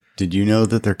Did you know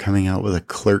that they're coming out with a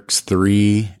Clerks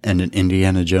 3 and an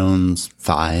Indiana Jones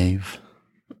 5?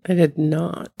 I did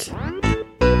not.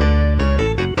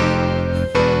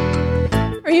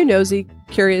 Are you nosy,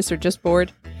 curious, or just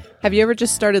bored? Have you ever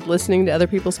just started listening to other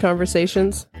people's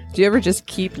conversations? Do you ever just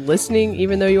keep listening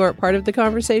even though you aren't part of the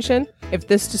conversation? If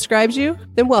this describes you,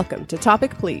 then welcome to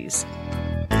Topic Please.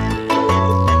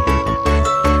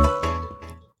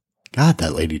 God,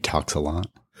 that lady talks a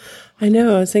lot. I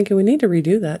know. I was thinking we need to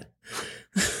redo that.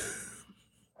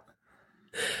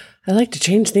 I like to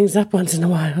change things up once in a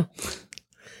while.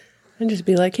 And just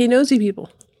be like, hey, nosy people,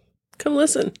 come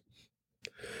listen.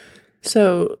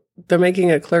 So they're making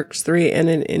a Clerks 3 and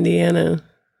an Indiana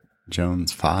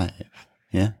Jones 5.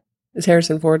 Yeah. Is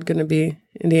Harrison Ford going to be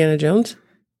Indiana Jones?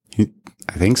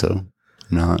 I think so.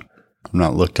 I'm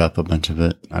not looked up a bunch of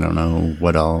it. I don't know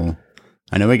what all.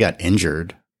 I know he got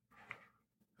injured.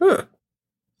 Huh.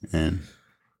 And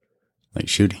like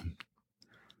shooting.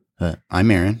 I'm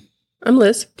Aaron. I'm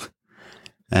Liz.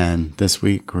 And this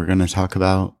week we're going to talk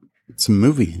about some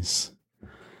movies. I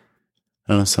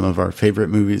don't know, some of our favorite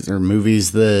movies or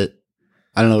movies that,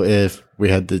 I don't know if we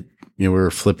had we were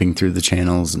flipping through the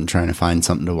channels and trying to find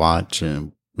something to watch,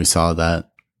 and we saw that,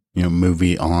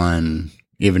 movie on,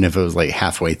 even if it was like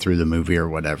halfway through the movie or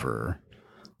whatever.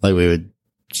 Like we would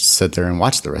just sit there and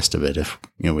watch the rest of it if,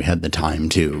 we had the time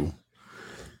to.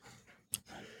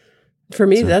 For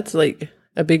me, that's like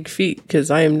a big feat because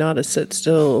I am not a sit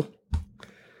still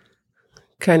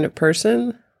kind of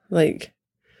person. Like,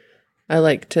 I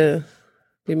like to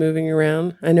be moving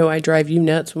around. I know I drive you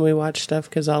nuts when we watch stuff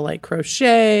because I'll like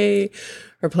crochet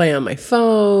or play on my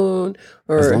phone.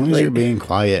 Or as long as you're being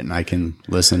quiet and I can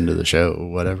listen to the show,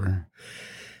 whatever.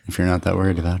 If you're not that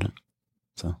worried about it.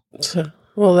 So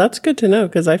well, that's good to know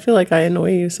because I feel like I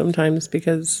annoy you sometimes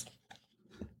because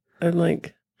I'm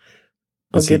like,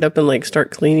 I'll get up and like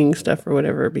start cleaning stuff or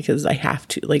whatever because I have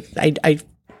to. Like, I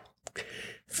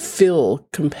feel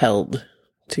compelled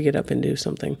to get up and do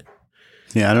something.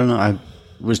 Yeah, I don't know. I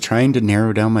was trying to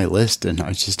narrow down my list and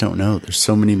I just don't know. There's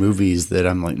so many movies that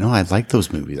I'm like, no, I like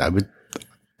those movies. I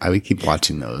would keep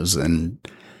watching those. And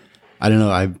I don't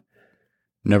know. I've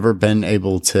never been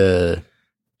able to,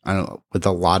 I don't know, with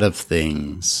a lot of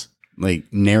things, like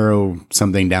narrow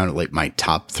something down to like my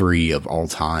top 3 of all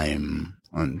time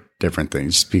on different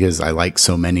things, just because I like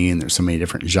so many and there's so many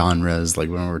different genres. Like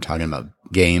when we're talking about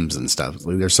games and stuff,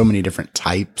 like there's so many different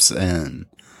types and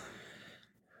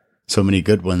so many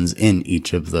good ones in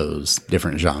each of those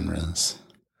different genres,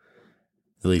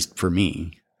 at least for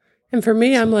me. And for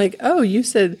me, I'm like, oh, you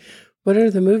said, what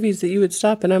are the movies that you would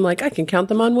stop? And I'm like, I can count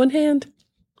them on one hand.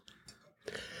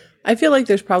 I feel like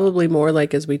there's probably more,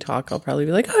 like, as we talk, I'll probably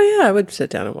be like, oh, yeah, I would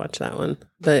sit down and watch that one.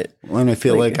 But and I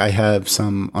feel like I have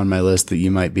some on my list that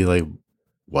you might be like,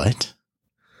 what?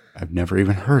 I've never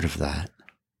even heard of that.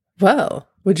 Well,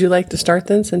 would you like to start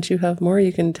then? Since you have more,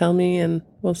 you can tell me and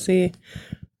we'll see.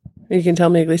 You can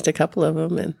tell me at least a couple of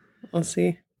them and we'll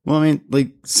see. Well, I mean,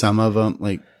 like some of them,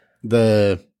 like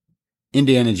the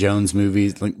Indiana Jones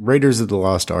movies, like Raiders of the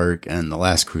Lost Ark and The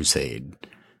Last Crusade.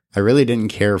 I really didn't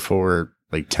care for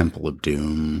like Temple of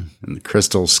Doom, and the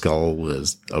Crystal Skull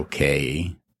was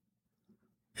okay.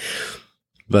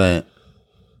 But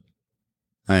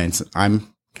I'm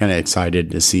kind of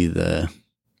excited to see the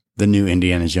new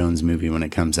Indiana Jones movie when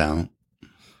it comes out.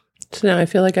 So now I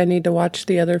feel like I need to watch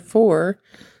the other 4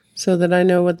 so that I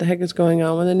know what the heck is going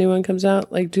on when the new one comes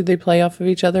out. Like, do they play off of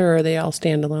each other or are they all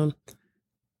standalone?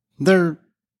 They're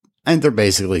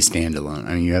basically standalone.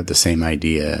 I mean, you have the same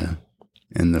idea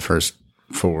in the first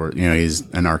 4. He's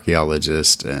an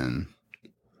archaeologist and,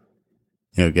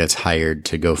 gets hired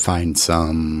to go find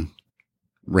some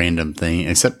random thing,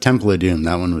 except Temple of Doom.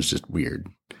 That one was just weird.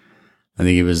 I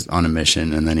think he was on a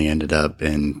mission and then he ended up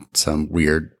in some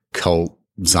weird cult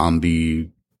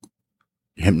zombie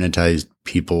hypnotized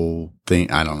people thing.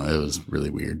 I don't know. It was really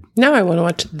weird. Now I want to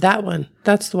watch that one.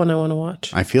 That's the one I want to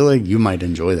watch. I feel like you might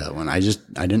enjoy that one. I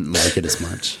didn't like it as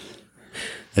much.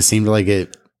 It seemed like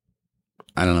it,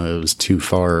 I don't know, it was too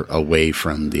far away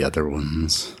from the other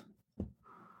ones.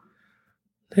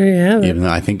 There you have it. Even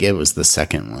though I think it was the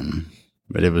second one.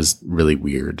 But it was really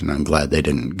weird, and I'm glad they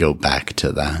didn't go back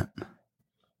to that.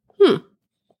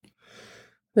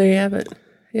 There you have it.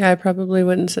 Yeah, I probably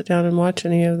wouldn't sit down and watch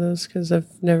any of those because I've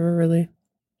never really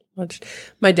watched.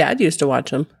 My dad used to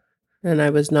watch them, and I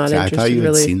was not interested. I thought you had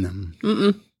really seen them.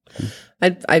 Mm-mm.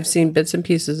 I've seen bits and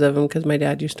pieces of them because my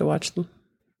dad used to watch them.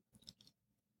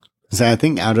 So I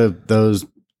think out of those,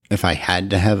 if I had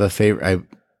to have a favorite, I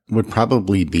would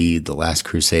probably be The Last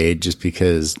Crusade, just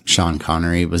because Sean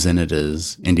Connery was in it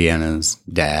as Indiana's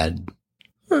dad.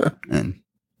 Huh. And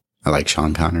I like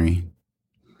Sean Connery.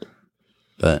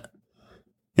 But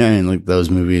yeah, I mean, like those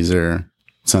movies are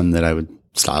some that I would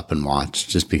stop and watch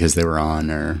just because they were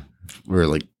on, or we're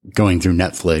like going through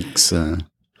Netflix.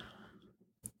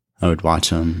 I would watch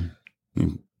them.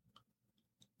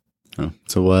 Oh,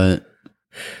 so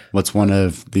what's one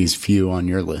of these few on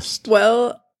your list?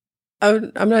 Well,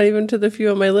 I'm not even to the few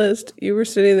on my list. You were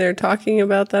sitting there talking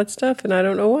about that stuff, and I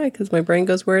don't know why, because my brain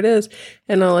goes where it is.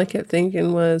 And all I kept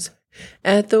thinking was,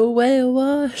 at the whale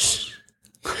wash.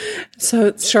 So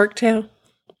it's Shark Tale.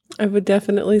 I would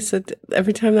definitely sit,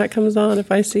 every time that comes on,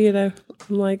 if I see it, I'm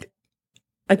like,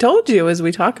 I told you as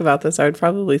we talk about this, I would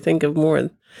probably think of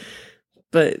more.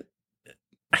 But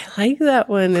I like that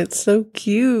one. It's so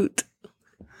cute.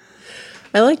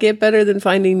 I like it better than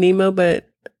Finding Nemo, but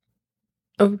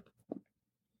I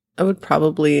would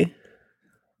probably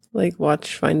like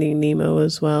watch Finding Nemo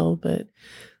as well. But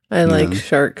I like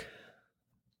Shark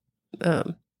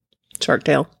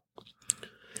Tale.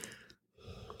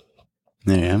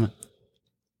 There you have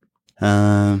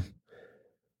it.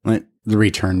 Like The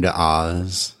Return to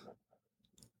Oz.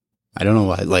 I don't know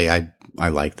why. Like I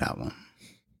like that one.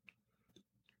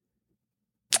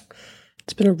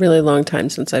 It's been a really long time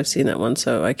since I've seen that one,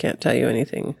 so I can't tell you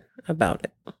anything about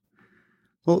it.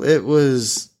 Well, it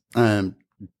was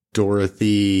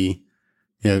Dorothy,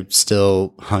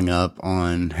 still hung up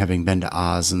on having been to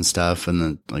Oz and stuff. And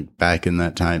then like back in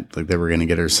that time, like they were going to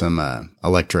get her some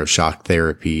electroshock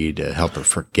therapy to help her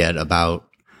forget about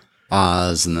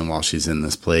Oz. And then while she's in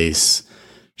this place,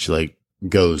 she like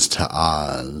goes to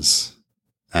Oz,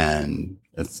 and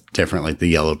it's different. Like the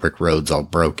yellow brick road's all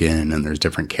broken, and there's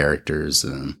different characters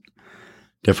and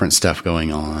different stuff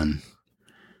going on.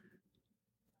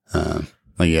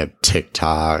 Like you have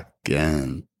TikTok,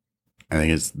 and I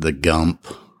think it's the Gump.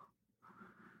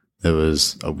 There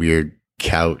was a weird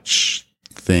couch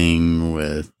thing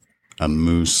with a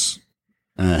moose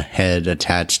head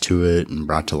attached to it and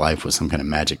brought to life with some kind of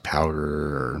magic powder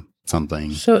or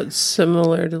something. So it's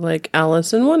similar to like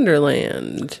Alice in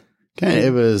Wonderland. Okay,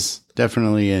 it was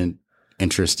definitely an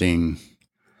interesting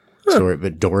story,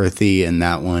 but Dorothy in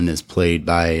that one is played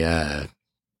by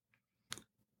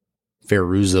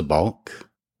Fairuza Balk.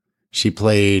 She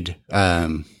played,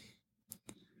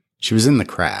 she was in The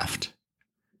Craft.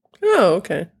 Oh,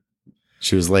 okay.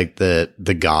 She was like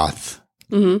the goth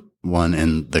one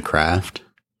in The Craft.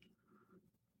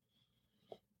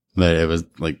 But it was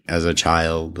like as a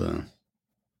child.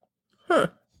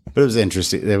 But it was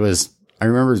interesting. I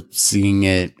remember seeing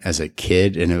it as a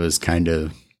kid, and it was kind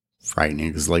of frightening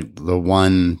because like the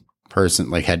one person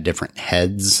like had different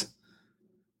heads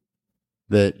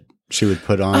that she would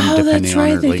put on depending on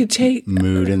her like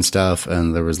mood and stuff.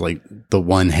 And there was like the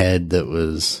one head that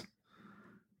was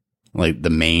like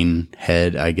the main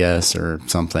head, I guess, or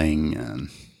something. And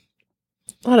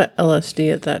a lot of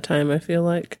LSD at that time, I feel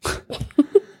like.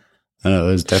 I don't know,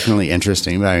 it was definitely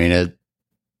interesting, but I mean, it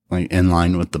like in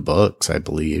line with the books, I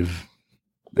believe.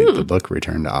 Like the book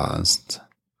Return to Oz.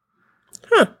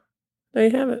 There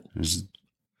you have it. There's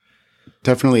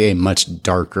definitely a much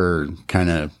darker kind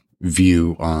of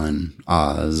view on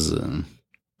Oz and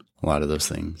a lot of those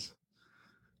things.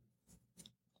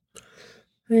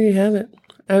 There you have it.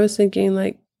 I was thinking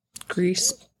like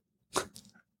Grease.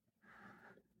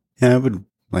 Yeah, I would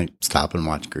like stop and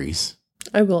watch Grease.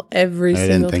 I will every single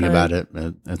time. I didn't think about it,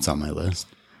 but it's on my list.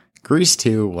 Grease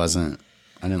 2 I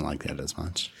didn't like that as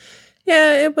much.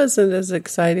 Yeah, it wasn't as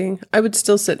exciting. I would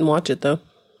still sit and watch it, though.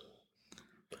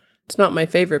 It's not my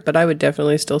favorite, but I would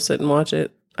definitely still sit and watch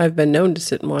it. I've been known to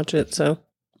sit and watch it, so.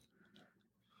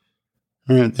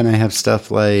 All right, then I have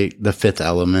stuff like The Fifth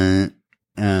Element,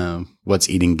 What's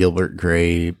Eating Gilbert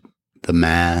Grape, The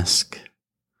Mask.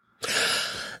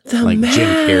 The like Mask, Jim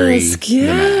Carrey, yeah.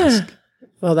 The Mask.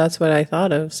 Well, that's what I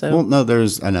thought of, so. Well, no,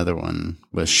 there's another one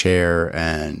with Cher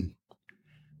and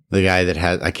the guy that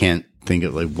I can't think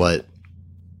of like what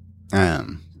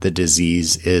the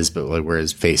disease is, but like where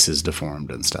his face is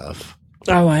deformed and stuff.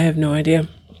 Oh, I have no idea.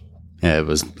 Yeah, it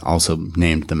was also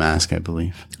named The Mask, I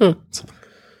believe. So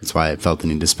that's why I felt the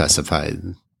need to specify.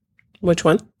 Which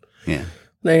one? Yeah.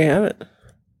 There you have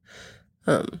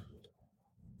it.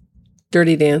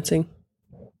 Dirty Dancing.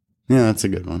 Yeah, that's a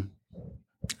good one.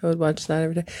 I would watch that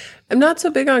every day. I'm not so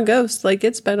big on Ghost. Like,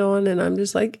 it's been on, and I'm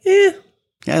just like, eh.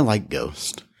 Yeah, I like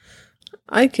Ghost.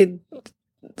 I could,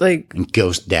 like... And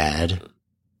Ghost Dad.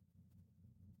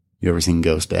 You ever seen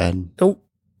Ghost Dad? Nope.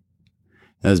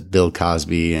 That was Bill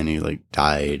Cosby, and he, like,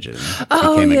 died and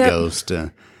became a ghost.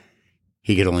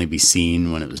 He could only be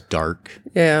seen when it was dark.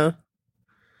 Yeah.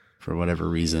 For whatever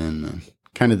reason.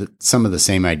 Kind of some of the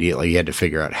same idea. Like, you had to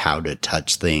figure out how to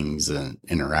touch things and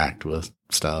interact with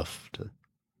stuff.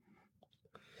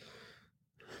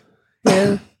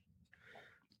 Yeah.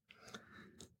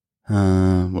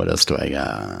 What else do I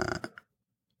got?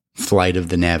 Flight of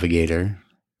the Navigator.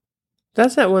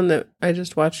 That's that one that I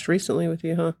just watched recently with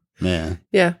you, huh? Yeah.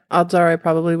 Yeah. Odds are I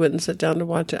probably wouldn't sit down to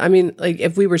watch it. I mean, like,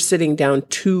 if we were sitting down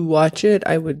to watch it,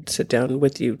 I would sit down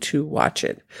with you to watch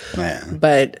it. Yeah.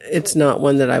 But it's not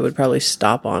one that I would probably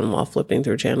stop on while flipping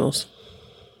through channels.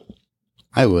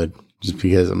 I would, just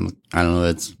because I don't know,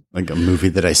 it's like a movie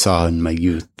that I saw in my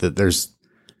youth that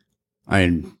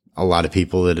a lot of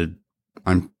people that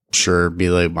I'm sure be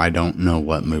like, I don't know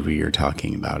what movie you're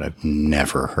talking about. I've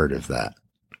never heard of that.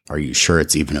 Are you sure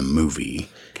it's even a movie?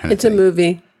 It's a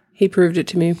movie. He proved it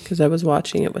to me because I was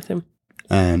watching it with him.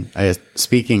 And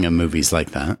speaking of movies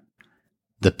like that,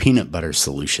 The Peanut Butter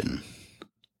Solution.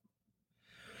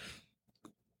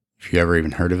 Have you ever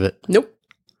even heard of it? Nope.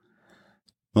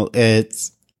 Well,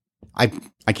 I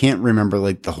can't remember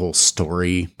like the whole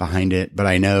story behind it, but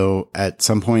I know at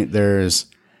some point there's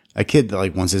a kid that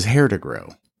like wants his hair to grow.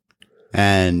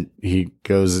 And he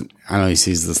goes, I don't know, he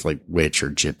sees this like witch or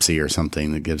gypsy or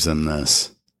something that gives him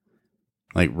this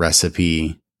like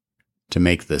recipe to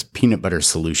make this peanut butter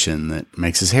solution that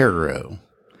makes his hair grow.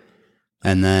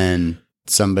 And then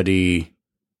somebody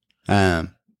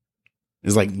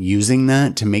is like using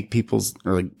that to make people's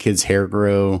or like kids' hair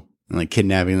grow and like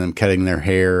kidnapping them, cutting their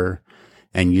hair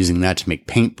and using that to make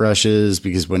paintbrushes,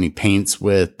 because when he paints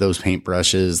with those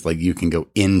paintbrushes, like you can go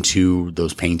into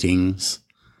those paintings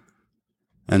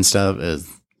and stuff. Is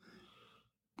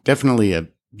definitely a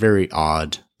very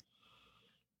odd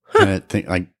kind of thing,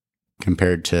 like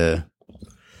compared to,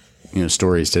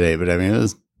 stories today. But I mean,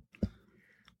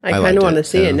 I kind of want to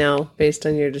see it now based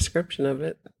on your description of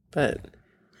it. But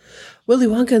Willy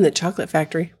Wonka and the Chocolate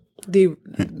Factory, the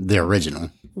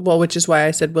original. Well, which is why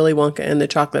I said Willy Wonka and the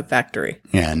Chocolate Factory.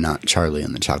 Yeah, not Charlie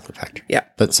and the Chocolate Factory. Yeah.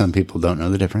 But some people don't know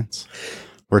the difference.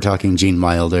 We're talking Gene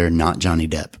Wilder, not Johnny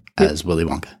Depp, as Willy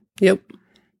Wonka. Yep.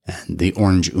 And the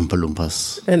Orange Oompa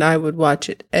Loompas. And I would watch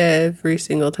it every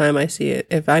single time I see it.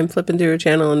 If I'm flipping through a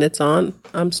channel and it's on,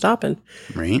 I'm stopping.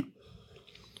 Right.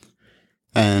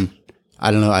 And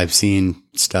I don't know, I've seen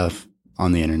stuff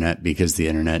on the internet, because the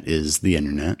internet is the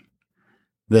internet,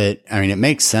 that, I mean, it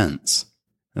makes sense.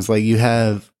 It's like you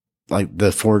have like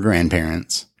the 4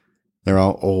 grandparents. They're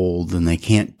all old and they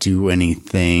can't do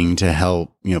anything to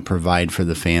help, provide for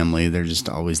the family. They're just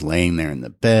always laying there in the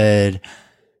bed.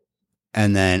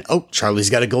 And then, oh, Charlie's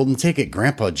got a golden ticket.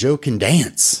 Grandpa Joe can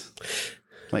dance.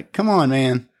 Like, come on,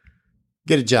 man.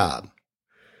 Get a job.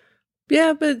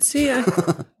 Yeah, but see,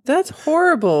 that's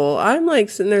horrible. I'm like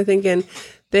sitting there thinking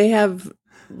they have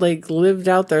like lived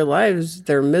out their lives.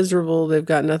 They're miserable. They've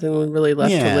got nothing really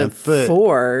left to live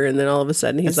for. And then all of a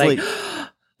sudden he's like,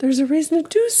 there's a reason to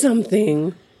do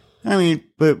something. I mean,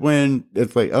 but when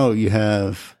it's like, oh, you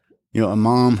have, a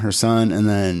mom, her son, and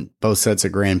then both sets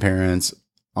of grandparents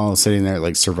all sitting there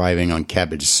like surviving on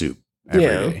cabbage soup every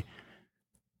day.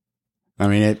 I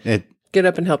mean, it get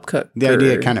up and help cook. The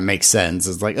idea kind of makes sense.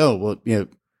 It's like, oh, well,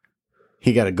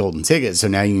 he got a golden ticket, so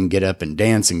now you can get up and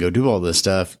dance and go do all this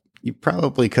stuff. You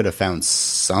probably could have found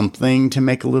something to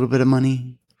make a little bit of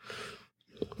money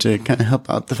to kind of help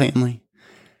out the family.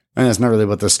 And that's not really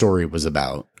what the story was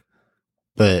about.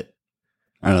 But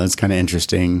I don't know, it's kind of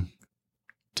interesting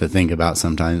to think about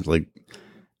sometimes. Like,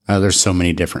 there's so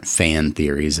many different fan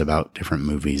theories about different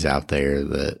movies out there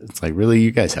that it's like, really,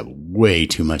 you guys have way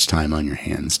too much time on your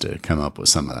hands to come up with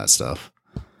some of that stuff.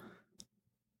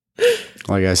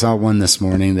 Like, I saw one this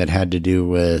morning that had to do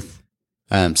with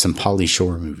some Pauly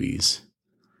Shore movies.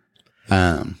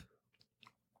 And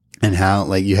how,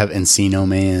 like, you have Encino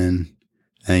Man,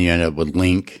 and then you end up with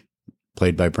Link,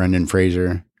 played by Brendan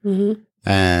Fraser. Mm-hmm.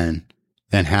 And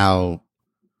then how,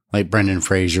 like, Brendan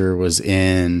Fraser was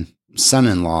in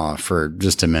Son-in-Law for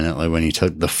just a minute, like when he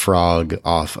took the frog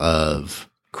off of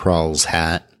Crawl's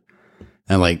hat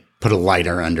and like put a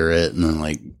lighter under it and then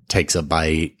like takes a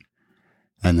bite.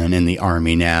 And then in The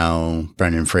Army Now,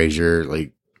 Brendan Fraser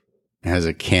like has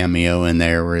a cameo in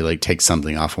there where he like takes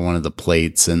something off of one of the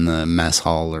plates in the mess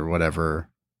hall or whatever,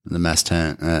 the mess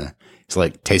tent. It's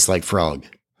like, tastes like frog.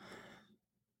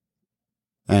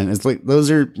 And it's like, those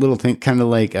are little things, kind of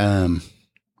like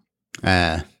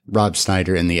Rob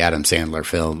Schneider in the Adam Sandler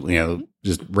film,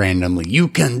 just randomly, you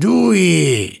can do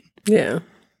it. Yeah.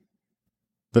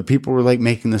 But people were like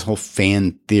making this whole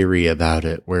fan theory about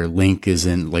it where Link is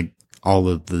in like all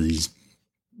of these,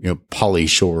 Pauly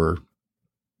Shore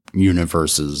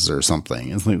universes or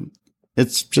something. It's like,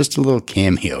 it's just a little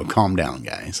cameo. Calm down,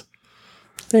 guys.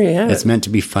 There you have It's meant to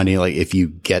be funny, like if you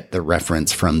get the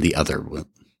reference from the other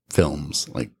films,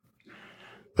 like,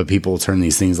 but people turn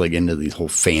these things like into these whole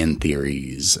fan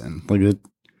theories and like it.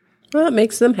 Well, it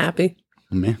makes them happy.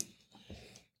 Man.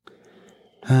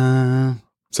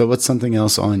 So what's something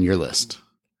else on your list?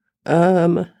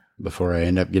 Before I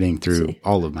end up getting through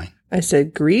all of mine. I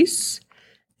said Grease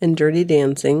and Dirty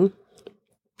Dancing.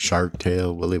 Shark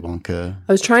Tale, Willy Wonka.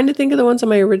 I was trying to think of the ones on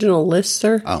my original list,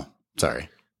 sir. Oh, sorry.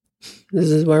 This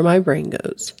is where my brain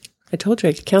goes. I told you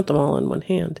I could count them all in one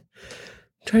hand.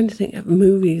 I'm trying to think of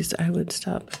movies I would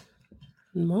stop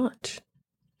and watch.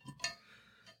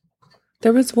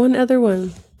 There was one other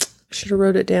one. I should have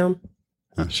wrote it down.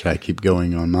 Should I keep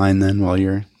going on mine then while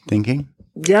you're thinking?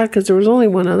 Yeah, because there was only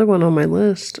one other one on my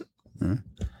list.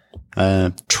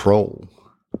 Troll.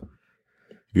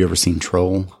 Have you ever seen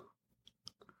Troll?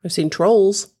 I've seen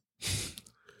Trolls.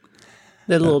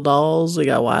 They're little dolls. They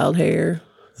got wild hair.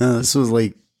 This was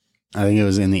like, I think it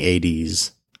was in the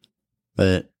 80s.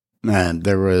 But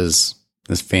there was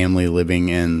this family living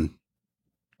in,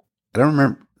 I don't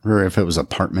remember if it was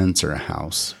apartments or a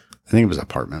house. I think it was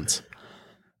apartments.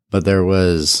 But there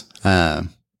was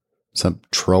some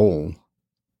troll,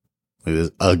 like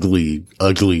this ugly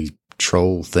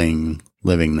troll thing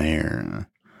living there.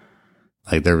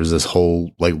 Like there was this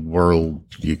whole like world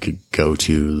you could go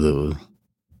to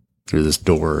through this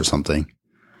door or something.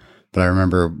 But I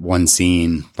remember one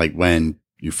scene, like when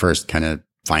you first kind of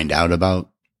find out about,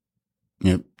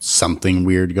 something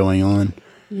weird going on.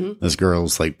 Mm-hmm. This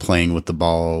girl's like playing with the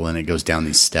ball and it goes down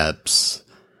these steps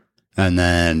and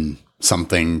then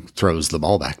something throws the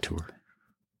ball back to her.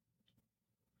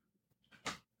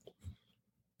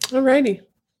 Alrighty.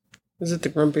 Is it the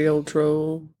grumpy old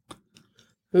troll?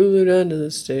 Who flew down to the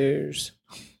stairs?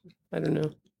 I don't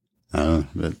know.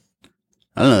 But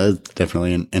I don't know. It's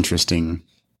definitely an interesting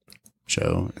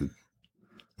show.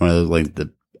 One of those, like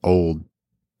the old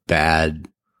bad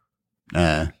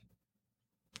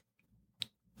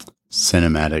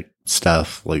cinematic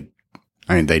stuff. Like,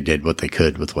 I mean, they did what they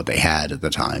could with what they had at the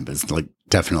time, but it's like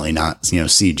definitely not,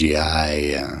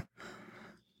 CGI,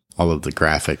 all of the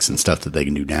graphics and stuff that they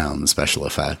can do now and the special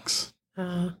effects.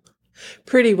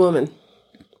 Pretty Woman.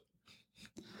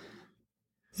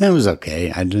 It was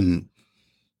okay. I wasn't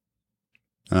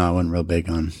real big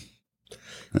on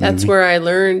That's where I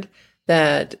learned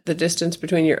that the distance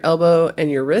between your elbow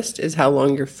and your wrist is how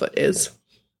long your foot is.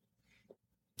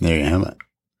 There you have it.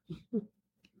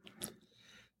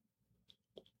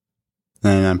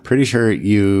 And I'm pretty sure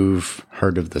you've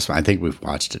heard of this one. I think we've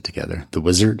watched it together. The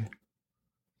Wizard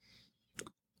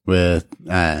with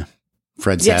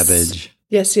Fred Savage.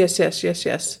 Yes.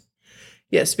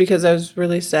 Yes, because I was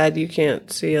really sad you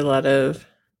can't see a lot of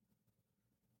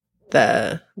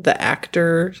the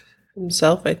actor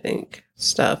himself, I think,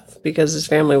 stuff, because his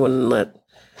family wouldn't let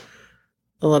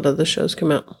a lot of the shows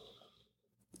come out.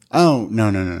 Oh,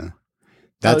 no.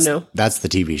 That's the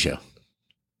TV show.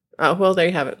 Oh, well, there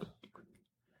you have it.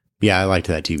 Yeah, I liked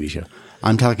that TV show.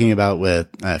 I'm talking about with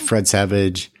Fred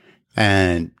Savage,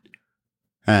 and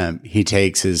he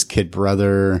takes his kid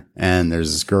brother, and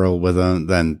there's this girl with him.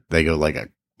 Then they go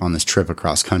on this trip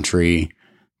across country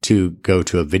to go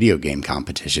to a video game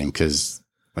competition because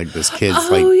this kid's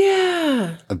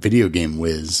a video game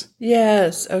whiz.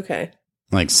 Yes. Okay.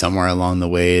 Like somewhere along the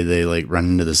way, they run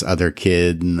into this other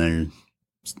kid, and they're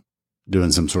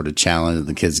doing some sort of challenge.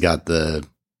 The kid's got the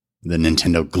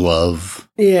Nintendo glove.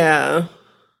 Yeah.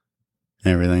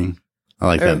 And everything. I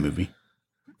like that movie.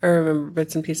 I remember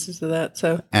bits and pieces of that.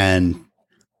 So, and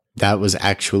that was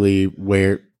actually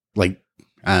where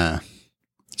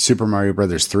Super Mario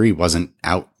Brothers 3 wasn't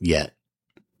out yet.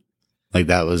 Like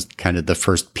that was kind of the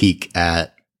first peek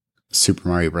at Super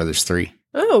Mario Brothers 3.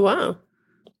 Oh, wow.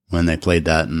 When they played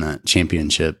that in that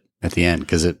championship at the end,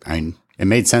 because it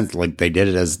made sense. Like they did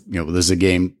it as, this is a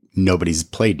game nobody's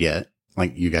played yet.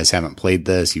 Like you guys haven't played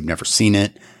this. You've never seen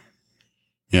it.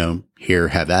 Here,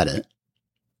 have at it.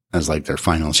 As their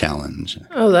final challenge.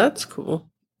 Oh, that's cool.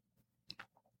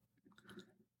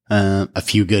 A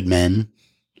Few Good Men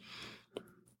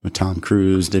with Tom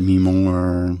Cruise, Demi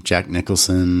Moore, Jack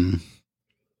Nicholson,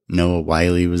 Noah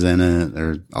Wyle was in it. There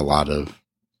are a lot of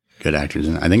good actors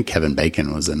in it. I think Kevin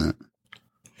Bacon was in it.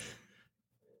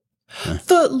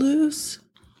 Footloose.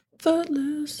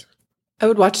 I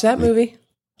would watch that movie.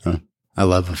 I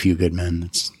love A Few Good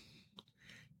Men.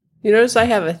 You notice I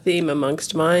have a theme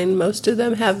amongst mine. Most of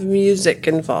them have music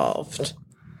involved.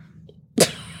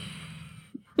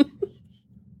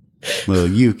 Well,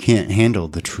 you can't handle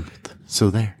the truth, so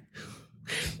there.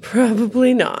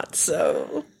 Probably not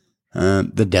so.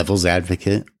 The Devil's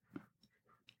Advocate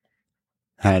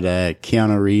had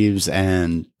Keanu Reeves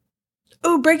and...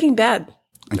 Oh, Breaking Bad.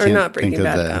 Or not Breaking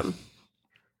Bad.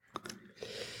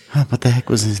 What the heck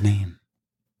was his name?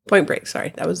 Point Break.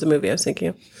 Sorry, that was the movie I was thinking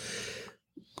of.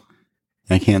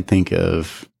 I can't think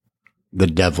of the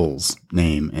devil's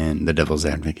name in The Devil's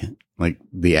Advocate, like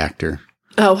the actor.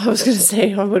 Oh, I was going to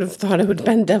say, I would have thought it would have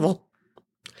been Devil.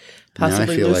 Possibly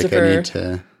now I feel Lucifer. like I need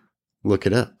to look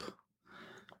it up.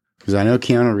 Because I know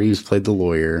Keanu Reeves played the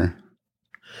lawyer.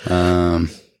 Oh,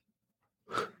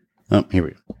 here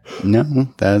we go.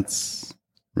 No, that's...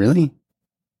 Really?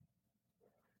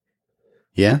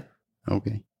 Yeah?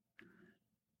 Okay.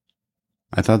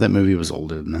 I thought that movie was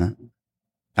older than that.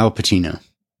 Al Pacino.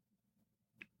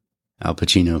 Al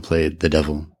Pacino played the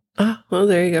devil. Ah, well,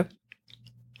 there you go.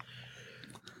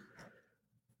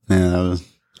 Yeah, that was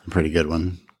a pretty good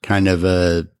one. Kind of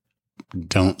a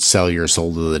don't sell your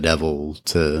soul to the devil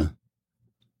to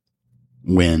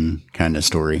win kind of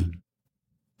story.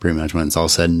 Pretty much when it's all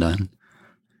said and done.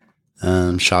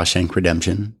 Shawshank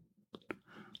Redemption.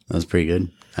 That was pretty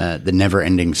good. The Never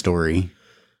Ending Story.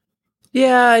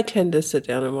 Yeah, I tend to sit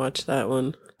down and watch that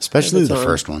one. Especially the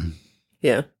first one.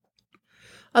 Yeah.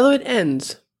 Although it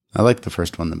ends. I like the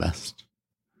first one the best.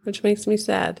 Which makes me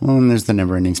sad. Well, and there's the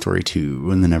Never Ending Story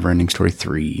 2 and the Never Ending Story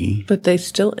 3. But they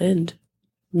still end.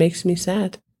 Makes me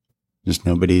sad. Just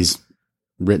nobody's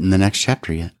written the next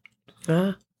chapter yet.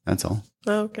 Ah. That's all.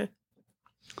 Oh, okay.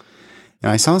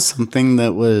 And I saw something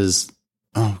that was...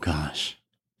 Oh, gosh.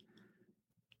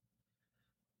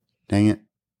 Dang it.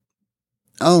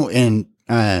 Oh, and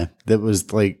that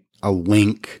was like a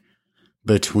link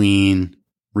between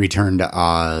Return to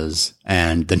Oz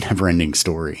and the Neverending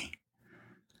Story.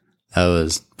 That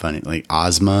was funny. Like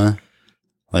Ozma,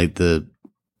 like the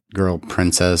girl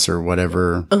princess or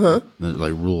whatever, that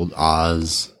like ruled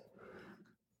Oz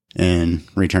in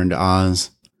Return to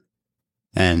Oz,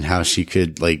 and how she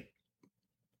could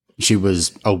she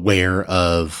was aware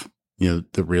of,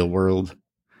 the real world.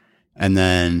 And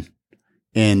then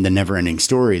in the Neverending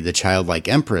Story, the childlike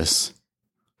empress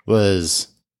was,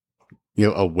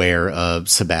 aware of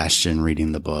Sebastian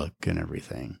reading the book and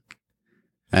everything.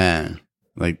 And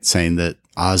saying that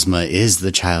Ozma is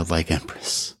the childlike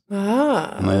empress.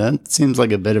 Ah. I'm like, that seems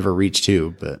like a bit of a reach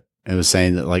too, but it was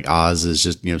saying that Oz is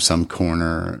just, some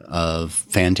corner of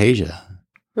Fantasia.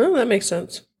 Well, that makes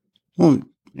sense. Well,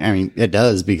 I mean, it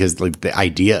does, because the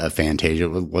idea of Fantasia,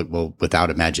 well, without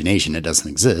imagination, it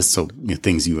doesn't exist. So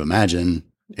things you imagine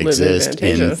exist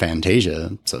in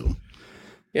Fantasia. So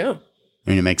yeah, I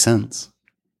mean, it makes sense.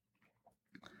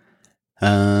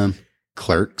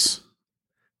 Clerks.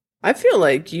 I feel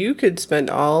like you could spend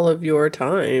all of your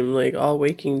time, all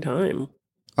waking time.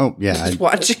 Oh yeah, just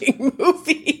watching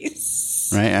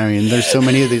movies. Right. I mean, there's so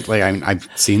many of these. I've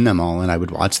seen them all, and I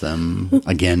would watch them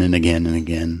again and again and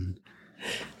again.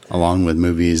 Along with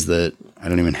movies that I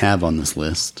don't even have on this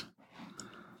list.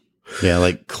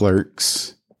 Yeah,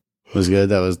 Clerks was good.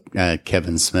 That was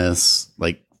Kevin Smith's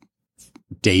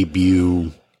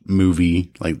debut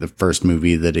movie, the first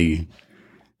movie that he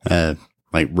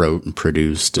wrote and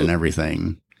produced and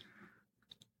everything.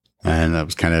 And that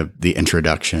was kind of the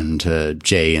introduction to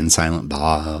Jay and Silent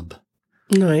Bob.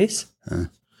 Nice. And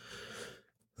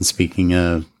speaking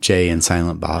of Jay and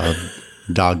Silent Bob,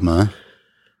 Dogma.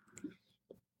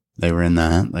 They were in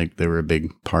that. They were a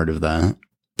big part of that.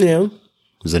 Yeah. It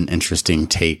was an interesting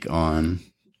take on,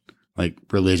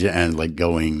 religion and,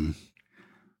 going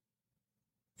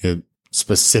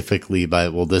specifically by,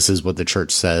 well, this is what the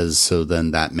church says, so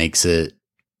then that makes it,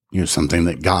 something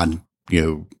that God,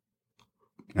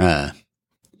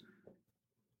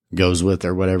 goes with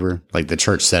or whatever. The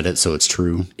church said it, so it's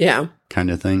true. Yeah.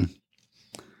 Kind of thing.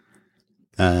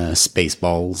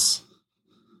 Spaceballs.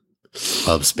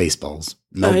 Love Spaceballs.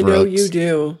 Mel Brooks.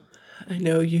 I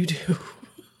know you do.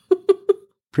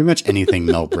 Pretty much anything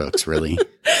Mel Brooks, really.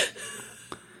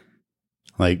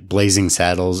 Blazing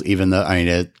Saddles, even though,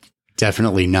 it's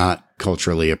definitely not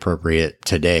culturally appropriate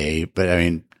today,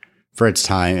 but for its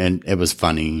time, and it was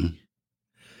funny.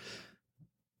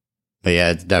 But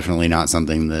yeah, it's definitely not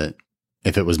something that,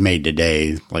 if it was made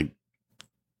today,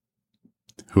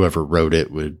 whoever wrote it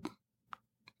would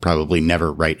probably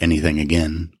never write anything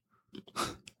again.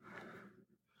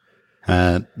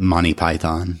 Monty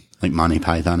Python, Monty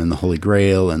Python and the Holy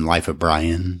Grail and Life of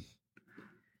Brian.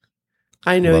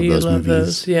 I know you love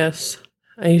those. Yes.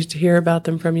 I used to hear about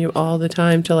them from you all the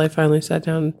time till I finally sat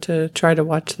down to try to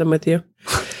watch them with you.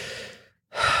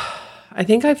 I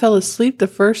think I fell asleep the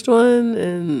first one,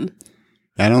 and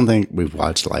I don't think we've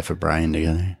watched Life of Brian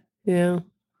together. Yeah.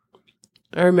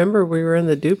 I remember we were in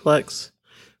the duplex,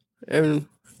 and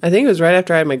I think it was right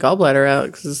after I had my gallbladder out,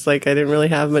 because it's I didn't really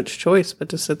have much choice but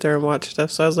to sit there and watch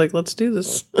stuff. So I was like, let's do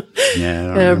this.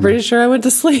 Yeah. And I'm pretty sure I went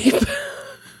to sleep.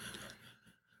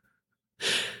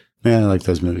 Yeah, I like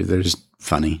those movies. They're just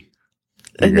funny.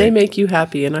 They're And they great. make you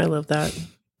happy, and I love that.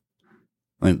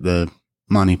 Like the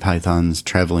Monty Python's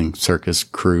traveling circus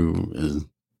crew is,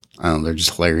 I don't know, they're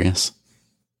just hilarious.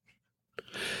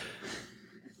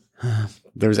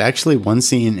 There's actually one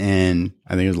scene in,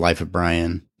 I think it was Life of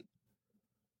Brian,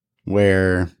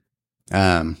 where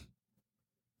the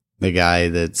guy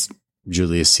that's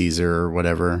Julius Caesar or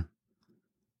whatever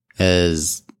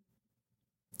is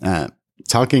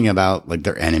talking about like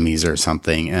their enemies or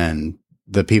something, and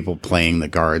the people playing the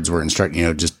guards were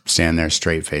instructing, just stand there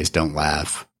straight face, don't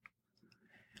laugh.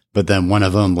 But then one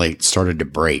of them like started to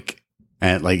break,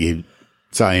 and like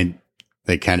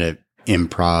they kind of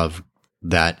improv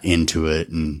that into it,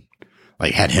 and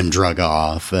like had him drug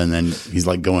off, and then he's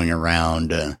like going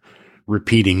around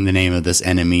repeating the name of this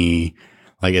enemy,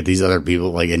 like at these other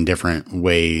people, like in different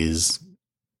ways,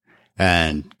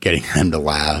 and getting them to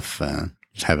laugh,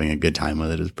 just having a good time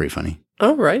with it. It was pretty funny.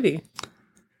 Alrighty.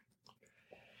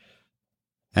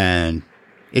 And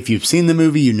if you've seen the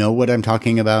movie, you know what I'm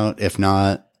talking about. If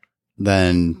not,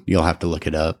 then you'll have to look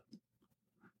it up.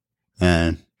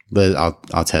 But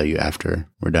I'll tell you after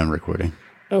we're done recording.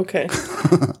 Okay.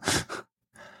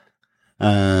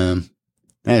 And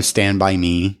Stand By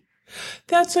Me.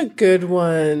 That's a good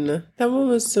one. That one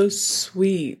was so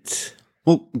sweet.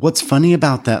 Well, what's funny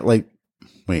about that? Like,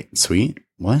 wait, sweet?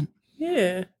 What?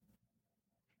 Yeah.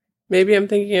 Maybe I'm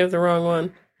thinking of the wrong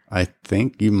one. I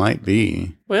think you might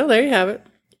be. Well, there you have it.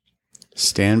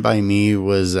 Stand By Me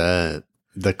was the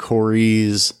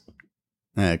Coreys,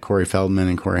 Corey Feldman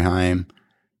and Corey Haim,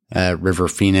 River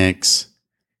Phoenix,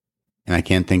 and I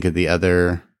can't think of the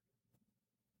other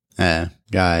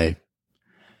guy.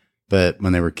 But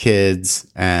when they were kids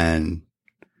and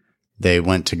they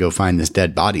went to go find this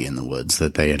dead body in the woods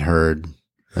that they had heard,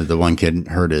 the one kid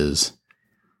heard his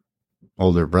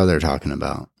older brother talking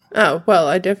about. Oh, well,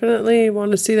 I definitely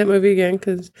want to see that movie again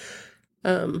because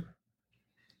I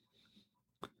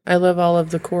love all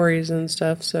of the Coreys and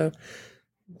stuff, so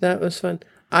that was fun.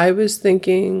 I was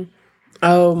thinking,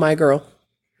 My Girl.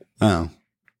 Oh.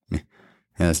 Yeah,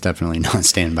 that's definitely not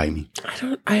Stand By Me. I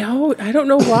don't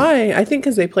know why. I think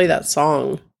because they play that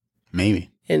song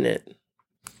Maybe. in it.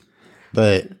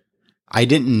 But I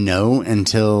didn't know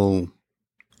until,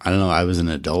 I don't know, I was an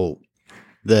adult,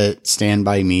 that Stand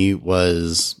By Me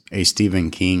was a Stephen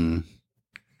King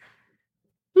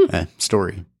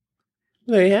story.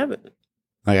 There you have it.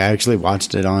 Like, I actually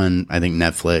watched it on, I think,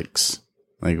 Netflix,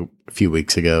 like, a few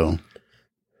weeks ago.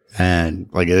 And,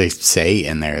 like, they say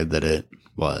in there that it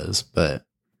was, but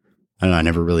I don't know, I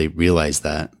never really realized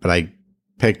that. But I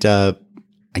picked up,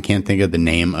 I can't think of the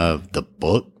name of the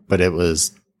book, but it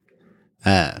was,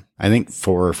 I think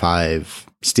 4 or 5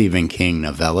 Stephen King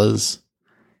novellas.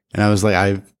 And I was like,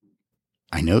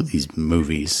 I know these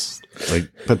movies,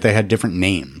 like, but they had different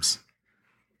names.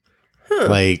 Huh.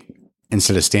 Like,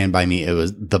 instead of Stand By Me, it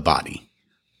was The Body.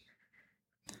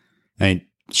 I mean,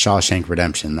 Shawshank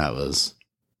Redemption, that was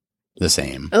the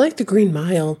same. I like The Green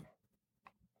Mile.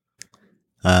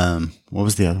 What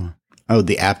was the other one? Oh,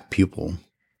 The Apt Pupil.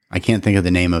 I can't think of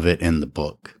the name of it in the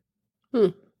book.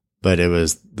 But it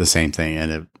was the same thing.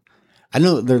 And I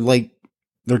know they're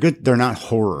good. They're not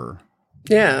horror.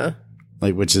 Yeah.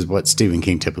 Like, which is what Stephen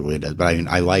King typically does. But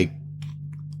I like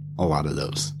a lot of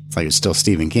those. It's like, it's still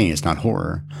Stephen King. It's not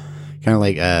horror. Kind of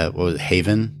like, what was it,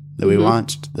 Haven that we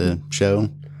watched, the show?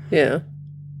 Yeah.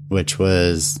 Which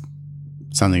was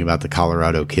something about the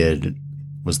Colorado kid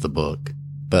was the book.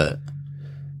 But,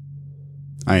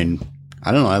 I mean,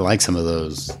 I don't know. I like some of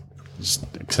those.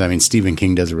 Because, I mean, Stephen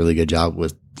King does a really good job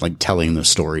with, like, telling the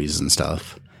stories and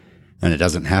stuff. And it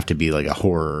doesn't have to be, like, a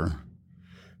horror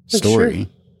story.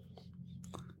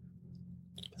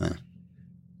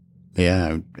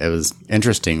 Yeah, it was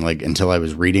interesting. Like, until I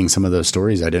was reading some of those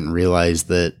stories, I didn't realize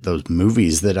that those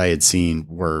movies that I had seen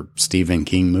were Stephen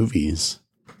King movies.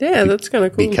 Yeah, that's kind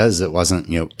of cool. Because it wasn't,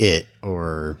 It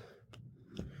or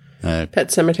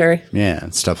Pet Cemetery. Yeah,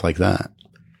 stuff like that.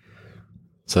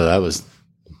 So that was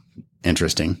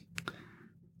interesting.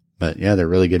 But yeah, they're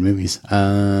really good movies.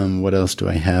 What else do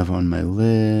I have on my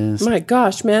list? My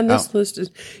gosh, man, this list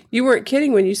is... You weren't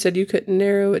kidding when you said you couldn't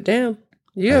narrow it down.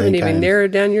 You haven't even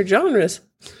narrowed down your genres.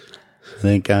 I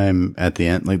think I'm at the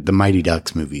end, like the Mighty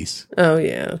Ducks movies. Oh,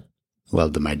 yeah.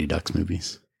 Love the Mighty Ducks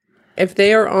movies. If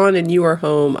they are on and you are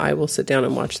home, I will sit down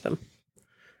and watch them.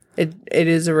 It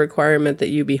is a requirement that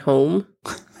you be home.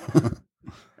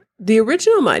 The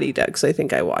original Mighty Ducks, I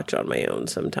think I watch on my own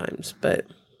sometimes, but...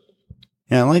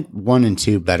 Yeah, I like 1 and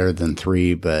 2 better than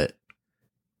 3, but...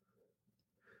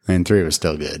 And 3 was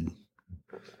still good.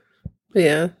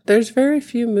 Yeah, there's very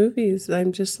few movies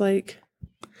I'm just like...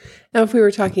 Now, if we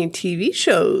were talking TV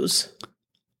shows,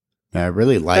 I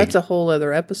really like. that's a whole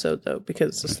other episode, though,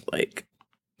 because it's like,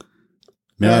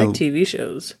 Yeah. I like TV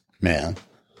shows. Yeah.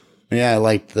 Yeah, I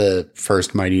liked the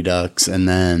first Mighty Ducks, and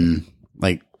then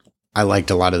like I liked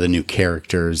a lot of the new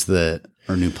characters that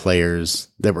or new players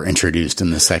that were introduced in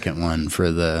the second one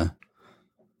for the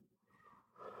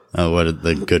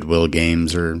the Goodwill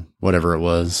Games or whatever it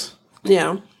was.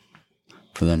 Yeah.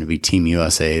 For them to be Team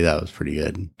USA, that was pretty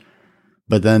good.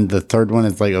 But then the third one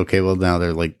is like, okay, well now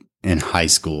they're like in high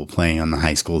school playing on the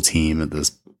high school team at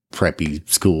this preppy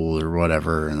school or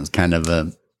whatever, and it's kind of I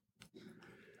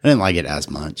didn't like it as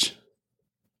much.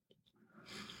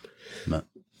 But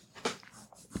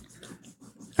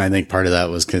I think part of that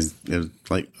was because it was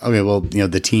like, okay, well,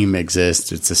 the team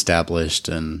exists, it's established,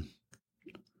 and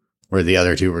where the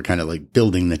other two were kind of like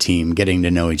building the team, getting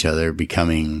to know each other,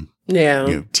 becoming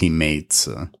teammates.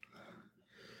 So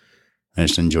I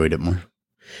just enjoyed it more.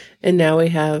 And now we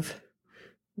have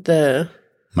the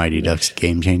Mighty Ducks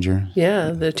Game Changer.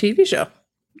 Yeah, the TV show.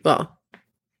 Well,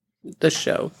 the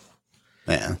show.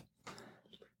 Yeah.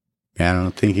 Yeah, I don't know.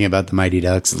 Thinking about the Mighty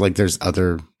Ducks, like there's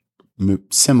other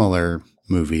similar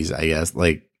movies, I guess,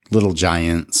 like Little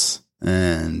Giants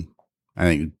and I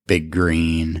think Big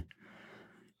Green.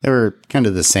 They were kind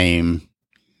of the same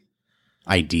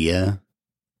idea.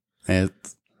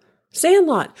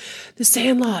 Sandlot. The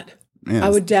Sandlot. Yeah, I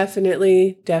would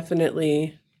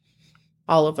definitely,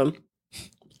 all of them.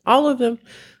 All of them,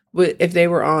 if they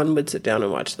were on, would sit down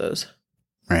and watch those.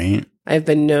 Right. I've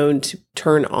been known to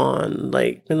turn on,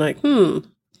 like, been like, I'm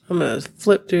going to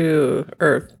flip through.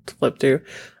 I'm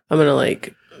going to,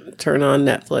 like, turn on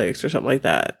Netflix or something like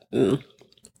that.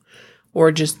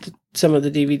 Or just some of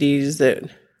the DVDs that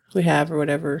we have or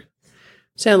whatever.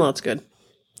 Sandlot's good.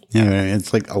 Yeah,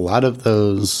 it's like a lot of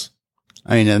those.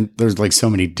 I mean, and there's like so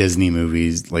many Disney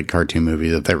movies, like cartoon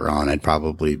movies, if they were on, I'd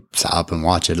probably stop and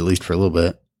watch it at least for a little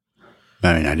bit.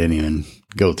 I mean, I didn't even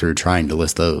go through trying to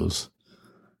list those.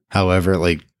 However,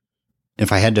 like,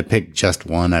 if I had to pick just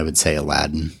one, I would say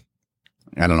Aladdin.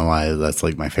 I don't know why that's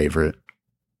like my favorite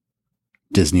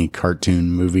Disney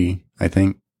cartoon movie, I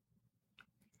think.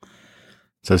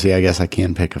 So, see, I guess I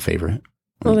can pick a favorite.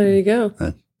 Well, there you go.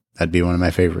 That'd be one of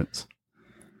my favorites.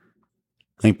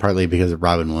 I think partly because of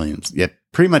Robin Williams. Yeah,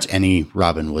 pretty much any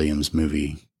Robin Williams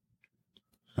movie.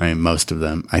 I mean, most of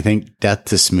them. I think Death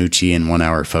to Smoochie and 1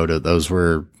 Hour Photo, those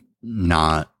were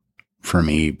not for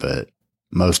me, but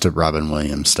most of Robin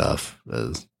Williams stuff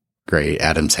is great.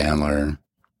 Adam Sandler.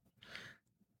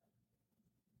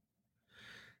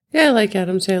 Yeah, I like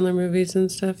Adam Sandler movies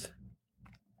and stuff.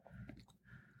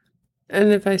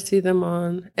 And if I see them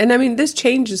on, and I mean, this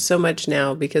changes so much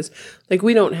now because, like,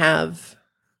 we don't have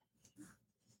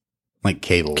like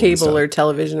cable or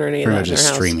television or anything. Pretty much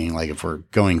just streaming. Like if we're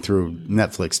going through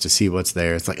Netflix to see what's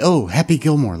there, it's like, oh, Happy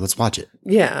Gilmore, let's watch it.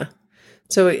 Yeah.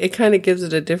 So it kind of gives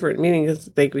it a different meaning because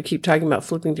like we keep talking about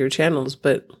flipping through channels,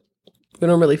 but we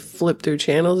don't really flip through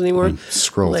channels anymore.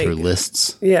 Scroll through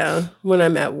lists. Yeah. When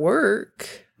I'm at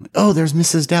work. Oh, there's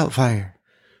Mrs. Doubtfire.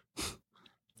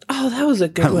 Oh, that was a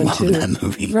good one too. I love that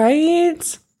movie.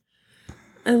 Right?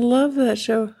 I love that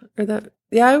show. Or that.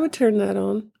 Yeah, I would turn that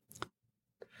on.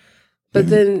 But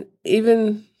then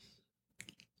even,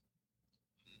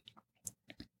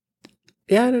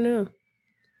 I don't know.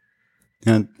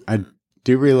 And I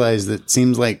do realize that it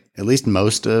seems like at least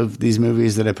most of these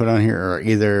movies that I put on here are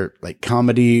either like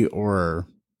comedy or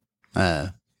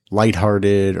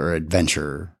lighthearted or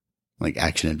adventure, like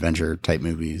action adventure type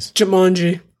movies.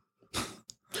 Jumanji.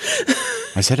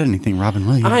 I said anything Robin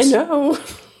Williams. I know.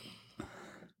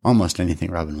 Almost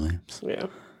anything Robin Williams. Yeah.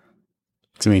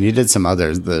 I mean, he did some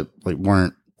others that like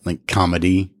weren't like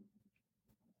comedy,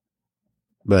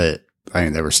 but I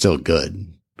mean, they were still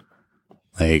good.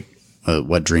 Like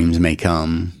What Dreams May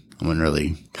Come. It wasn't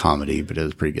really comedy, but it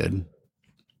was pretty good.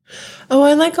 Oh,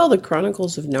 I like all the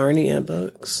Chronicles of Narnia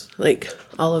books, like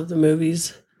all of the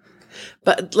movies.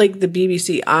 But like the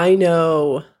BBC, I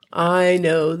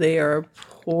know they are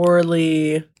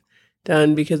poorly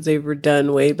done because they were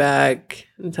done way back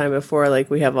in time before, like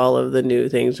we have all of the new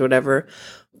things, whatever.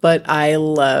 But I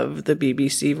love the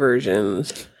BBC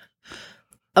versions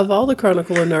of all the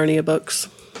Chronicle of Narnia books.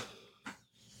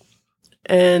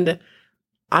 And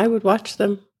I would watch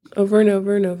them over and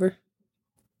over and over.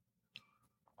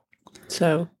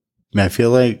 So. I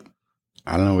feel like,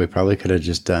 I don't know, we probably could have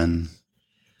just done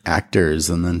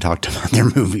actors and then talked about their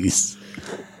movies.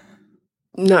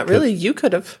 Not really. You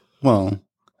could have. Well,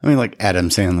 I mean, like Adam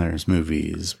Sandler's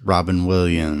movies, Robin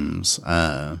Williams.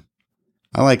 I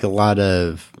like a lot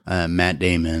of Matt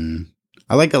Damon.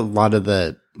 I like a lot of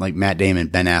the like Matt Damon,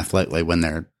 Ben Affleck, like when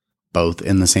they're both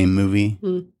in the same movie.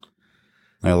 Mm.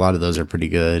 Like, a lot of those are pretty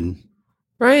good.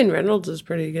 Ryan Reynolds is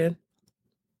pretty good.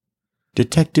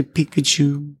 Detective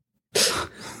Pikachu.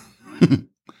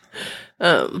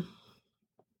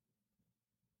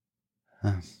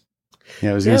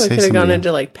 Yeah, I was gonna say we could have gone somebody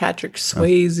into like Patrick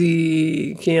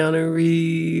Swayze, Keanu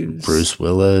Reeves, Bruce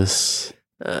Willis,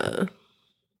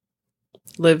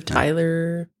 Liv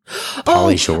Tyler,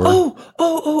 Pauly Shore.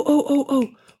 Oh!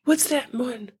 What's that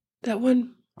one? That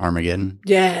one? Armageddon.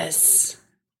 Yes,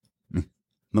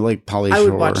 But like Pauly Shore, I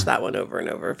would watch that one over and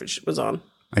over if it was on.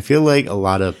 I feel like a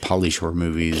lot of Pauly Shore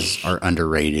movies are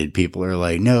underrated. People are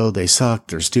like, no, they suck.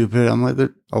 They're stupid. I'm like,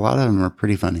 a lot of them are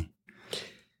pretty funny.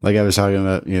 Like I was talking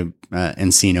about,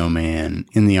 Encino Man,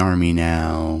 In the Army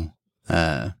Now,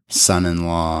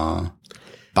 Son-in-Law,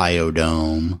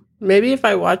 Biodome. Maybe if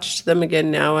I watched them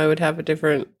again now, I would have a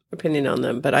different opinion on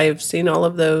them. But I have seen all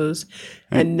of those,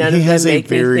 and none of them make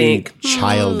me think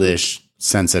childish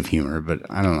sense of humor. But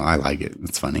I don't know. I like it.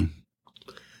 It's funny.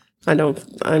 I'm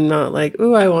not like,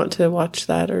 ooh, I want to watch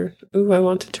that, or ooh, I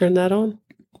want to turn that on.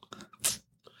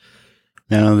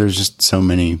 No, there's just so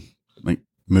many like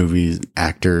movies,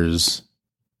 actors.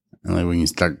 And like when you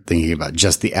start thinking about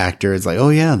just the actor, it's like, oh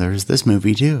yeah, there's this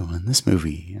movie too, and this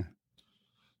movie. Yeah.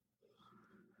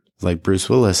 Like Bruce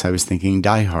Willis, I was thinking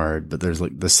Die Hard, but there's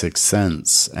like The Sixth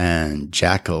Sense and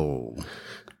Jackal,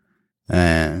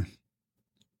 and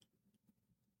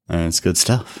it's good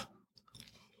stuff.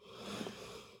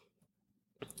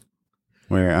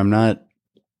 Where I'm not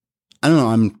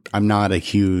a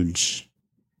huge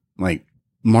like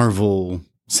Marvel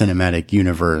Cinematic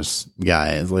Universe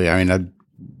guy. It's like, I mean, I'd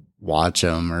watch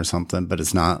them or something, but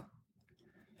it's not.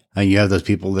 You have those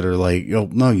people that are like, oh,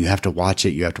 no, you have to watch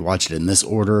it. You have to watch it in this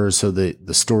order so that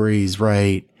the story's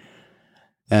right.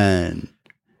 And,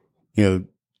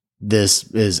 this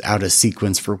is out of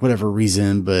sequence for whatever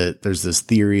reason, but there's this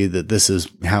theory that this is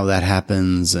how that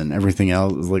happens and everything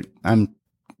else is like,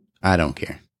 I don't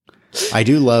care. I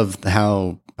do love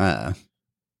how,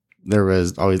 there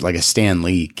was always like a Stan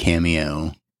Lee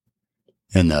cameo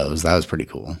in those. That was pretty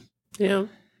cool. Yeah.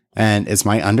 And it's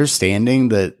my understanding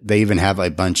that they even have a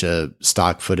bunch of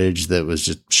stock footage that was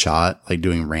just shot, like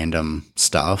doing random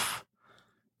stuff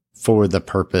for the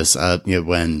purpose of,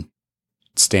 when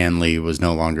Stan Lee was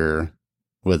no longer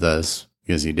with us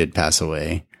because he did pass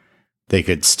away, they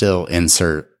could still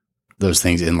insert those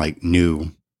things in like new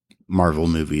Marvel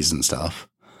movies and stuff.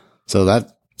 So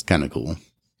that's kind of cool.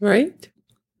 Right?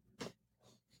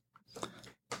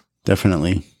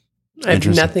 Definitely. I have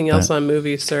nothing else on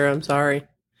movies, sir. I'm sorry.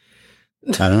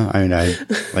 I don't know. I mean, I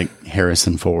like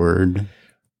Harrison Ford.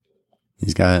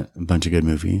 He's got a bunch of good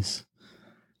movies.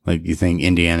 Like you think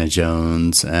Indiana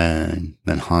Jones and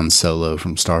then Han Solo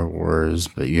from Star Wars,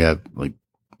 but you have like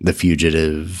The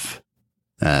Fugitive,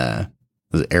 was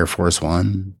it Air Force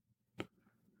One,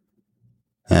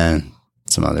 and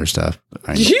some other stuff.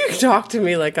 You talk to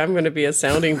me like I'm going to be a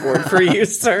sounding board for you,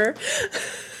 sir.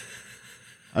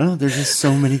 I don't know. There's just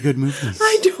so many good movies.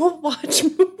 I don't watch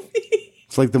movies.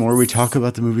 It's like the more we talk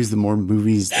about the movies, the more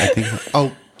movies I think.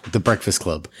 Oh, The Breakfast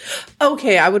Club.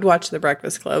 Okay, I would watch The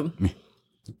Breakfast Club.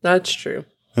 That's true.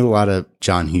 A lot of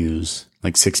John Hughes,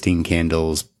 like 16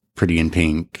 Candles, Pretty in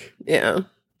Pink. Yeah.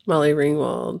 Molly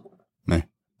Ringwald.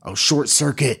 Oh, Short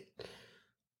Circuit.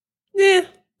 Yeah.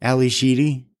 Ali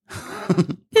Sheedy.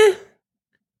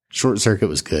 Short Circuit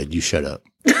was good. You shut up.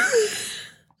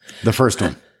 The first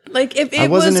one. Like if it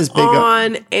was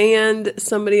on and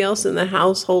somebody else in the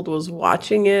household was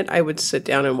watching it, I would sit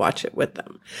down and watch it with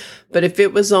them. But if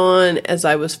it was on as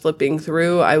I was flipping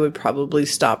through, I would probably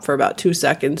stop for about 2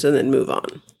 seconds and then move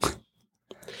on.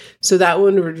 So that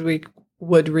one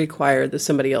would require that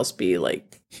somebody else be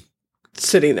like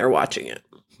sitting there watching it.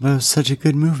 But it was such a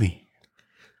good movie.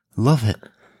 I love it.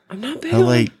 I'm not bad.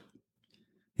 Like,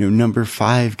 number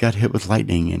 5 got hit with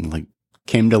lightning and like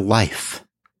came to life.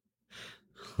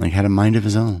 Like had a mind of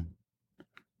his own.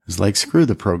 It was like, screw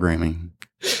the programming.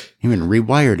 He even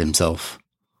rewired himself.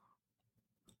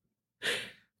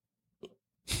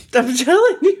 I'm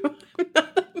telling you, I'm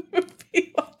not a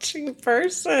movie watching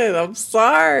person. I'm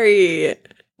sorry.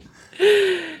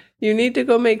 You need to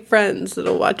go make friends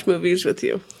that'll watch movies with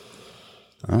you.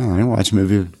 Oh, I watch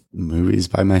movies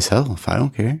by myself. I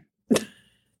don't care.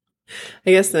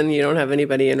 I guess then you don't have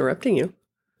anybody interrupting you.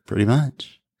 Pretty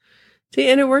much. See,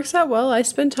 and it works out well. I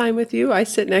spend time with you. I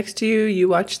sit next to you. You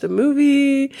watch the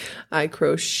movie. I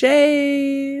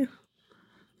crochet.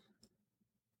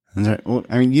 Well,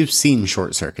 I mean, you've seen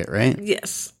Short Circuit, right?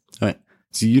 Yes. Okay.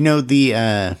 So you know the,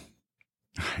 I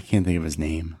can't think of his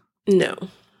name. No.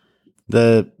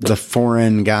 The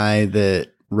foreign guy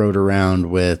that rode around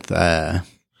with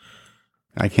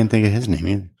I can't think of his name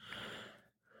either.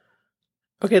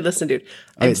 Okay, listen, dude.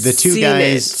 Okay, I've the two seen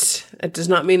guys. It does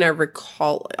not mean I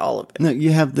recall all of it. No,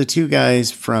 you have the two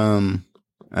guys from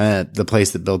the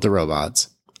place that built the robots,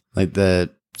 like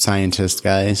the scientist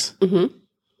guys. Mm-hmm.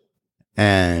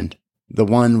 And the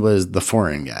one was the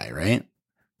foreign guy, right?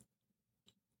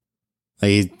 Like,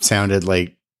 he sounded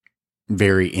like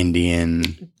very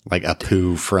Indian, like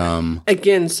Apu from...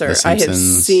 Again, sir, The I have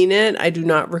Simpsons. seen it. I do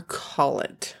not recall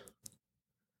it.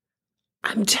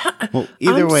 Well,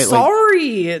 either way, like,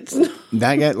 sorry. It's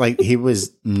that guy, like, he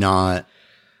was not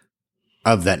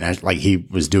of that, like, he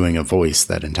was doing a voice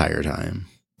that entire time.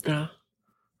 Yeah.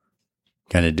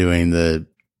 Kind of doing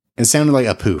it sounded like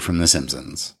Apu from The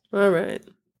Simpsons. All right.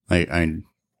 Like,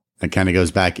 it kind of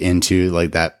goes back into,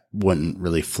 like, that wouldn't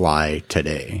really fly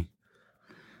today.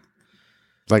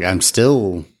 Like, I'm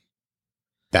still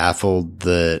baffled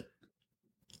that,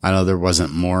 I know there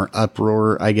wasn't more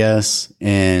uproar, I guess,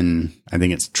 in, I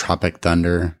think it's Tropic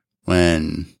Thunder,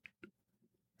 when,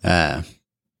 I'm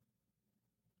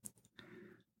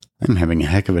having a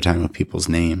heck of a time with people's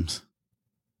names.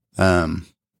 When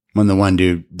the one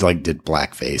dude, like, did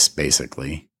blackface,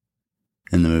 basically,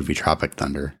 in the movie Tropic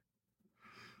Thunder.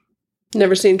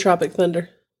 Never seen Tropic Thunder.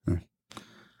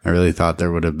 I really thought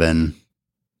there would have been,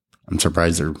 I'm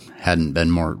surprised there hadn't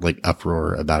been more, like,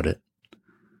 uproar about it.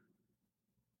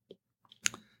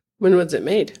 When was it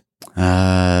made?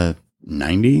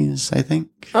 90s, I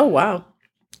think. Oh, wow.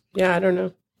 Yeah, I don't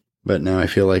know. But now I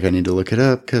feel like I need to look it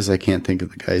up because I can't think of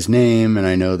the guy's name. And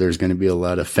I know there's going to be a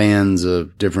lot of fans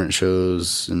of different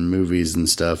shows and movies and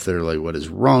stuff that are like, what is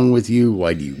wrong with you?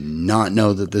 Why do you not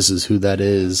know that this is who that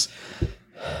is?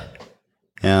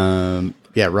 Yeah,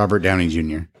 Robert Downey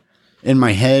Jr. In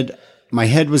my head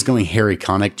was going Harry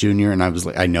Connick Jr. And I was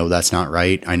like, I know that's not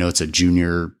right. I know it's a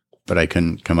junior, but I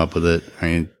couldn't come up with it. I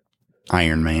mean,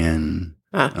 Iron Man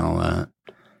and all that.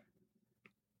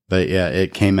 But yeah,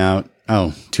 it came out,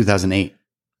 2008.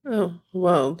 Oh,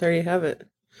 well, there you have it.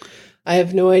 I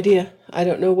have no idea. I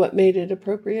don't know what made it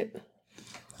appropriate.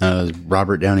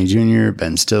 Robert Downey Jr.,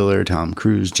 Ben Stiller, Tom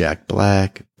Cruise, Jack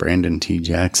Black, Brandon T.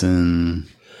 Jackson.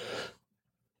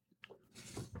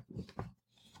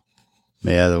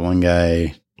 Yeah, the one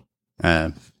guy,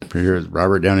 pretty sure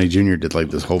Robert Downey Jr. did like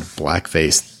this whole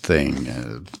blackface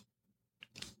thing,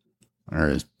 or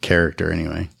his character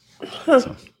anyway. Huh.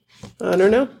 So, I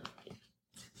don't know.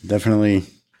 definitely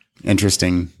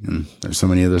interesting. And there's so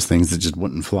many of those things that just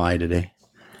wouldn't fly today.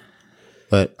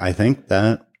 But I think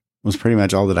that was pretty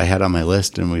much all that I had on my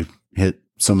list. And we've hit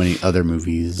so many other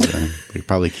movies. We could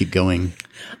probably keep going.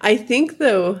 I think,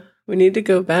 though, we need to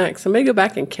go back. Somebody go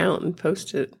back and count and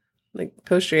post it. Like,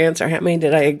 post your answer. How many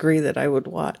did I agree that I would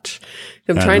watch?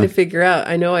 I'm trying to figure out.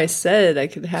 I know I said I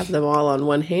could have them all on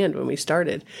one hand when we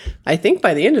started. I think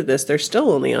by the end of this, they're still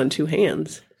only on two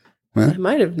hands. Well, I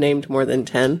might have named more than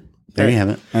 10. there you have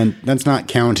it. And that's not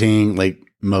counting like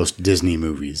most Disney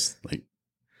movies. Like,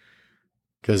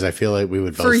 because I feel like we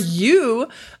would both. For you,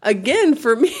 again,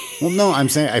 for me. Well, no, I'm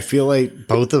saying I feel like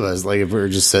both of us, like if we were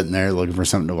just sitting there looking for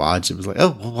something to watch, it was like,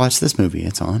 oh, we'll watch this movie.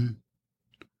 It's on.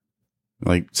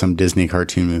 Like some Disney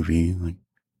cartoon movie. Like,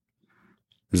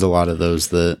 there's a lot of those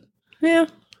that Yeah.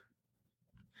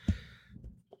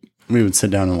 we would sit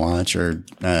down and watch, or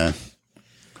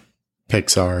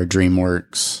Pixar,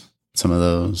 DreamWorks, some of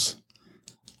those.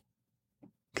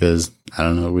 Because, I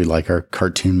don't know, we like our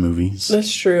cartoon movies.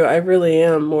 That's true. I really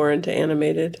am more into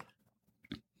animated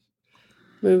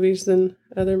movies than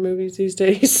other movies these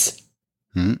days.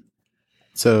 Mm-hmm.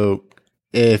 So,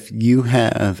 if you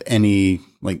have any,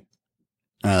 like,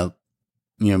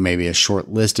 maybe a short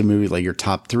list of movies, like your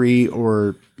top 3,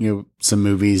 or, some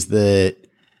movies that,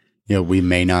 we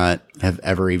may not have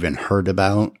ever even heard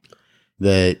about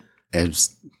that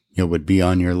as, would be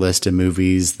on your list of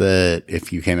movies that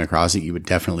if you came across it, you would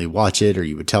definitely watch it, or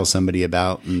you would tell somebody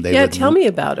about, and they would. Tell me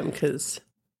about them, because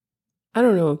I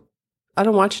don't know. I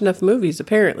don't watch enough movies,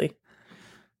 apparently.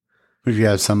 If you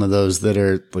have some of those that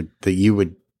are like that you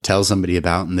would tell somebody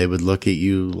about, and they would look at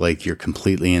you like you're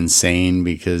completely insane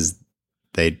because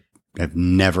they have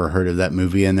never heard of that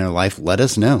movie in their life, let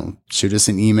us know. Shoot us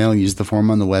an email, use the form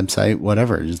on the website,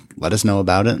 whatever. Just let us know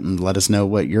about it, and let us know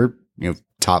what your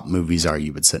top movies are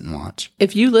you would sit and watch.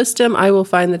 If you list them, I will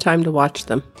find the time to watch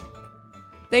them.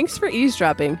 Thanks for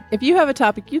eavesdropping. If you have a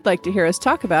topic you'd like to hear us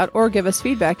talk about or give us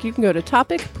feedback, you can go to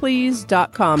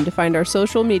topicplease.com to find our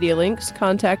social media links,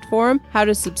 contact form, how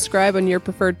to subscribe on your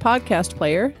preferred podcast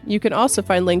player. You can also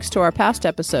find links to our past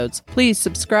episodes. Please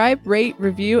subscribe, rate,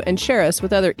 review, and share us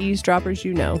with other eavesdroppers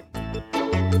you know.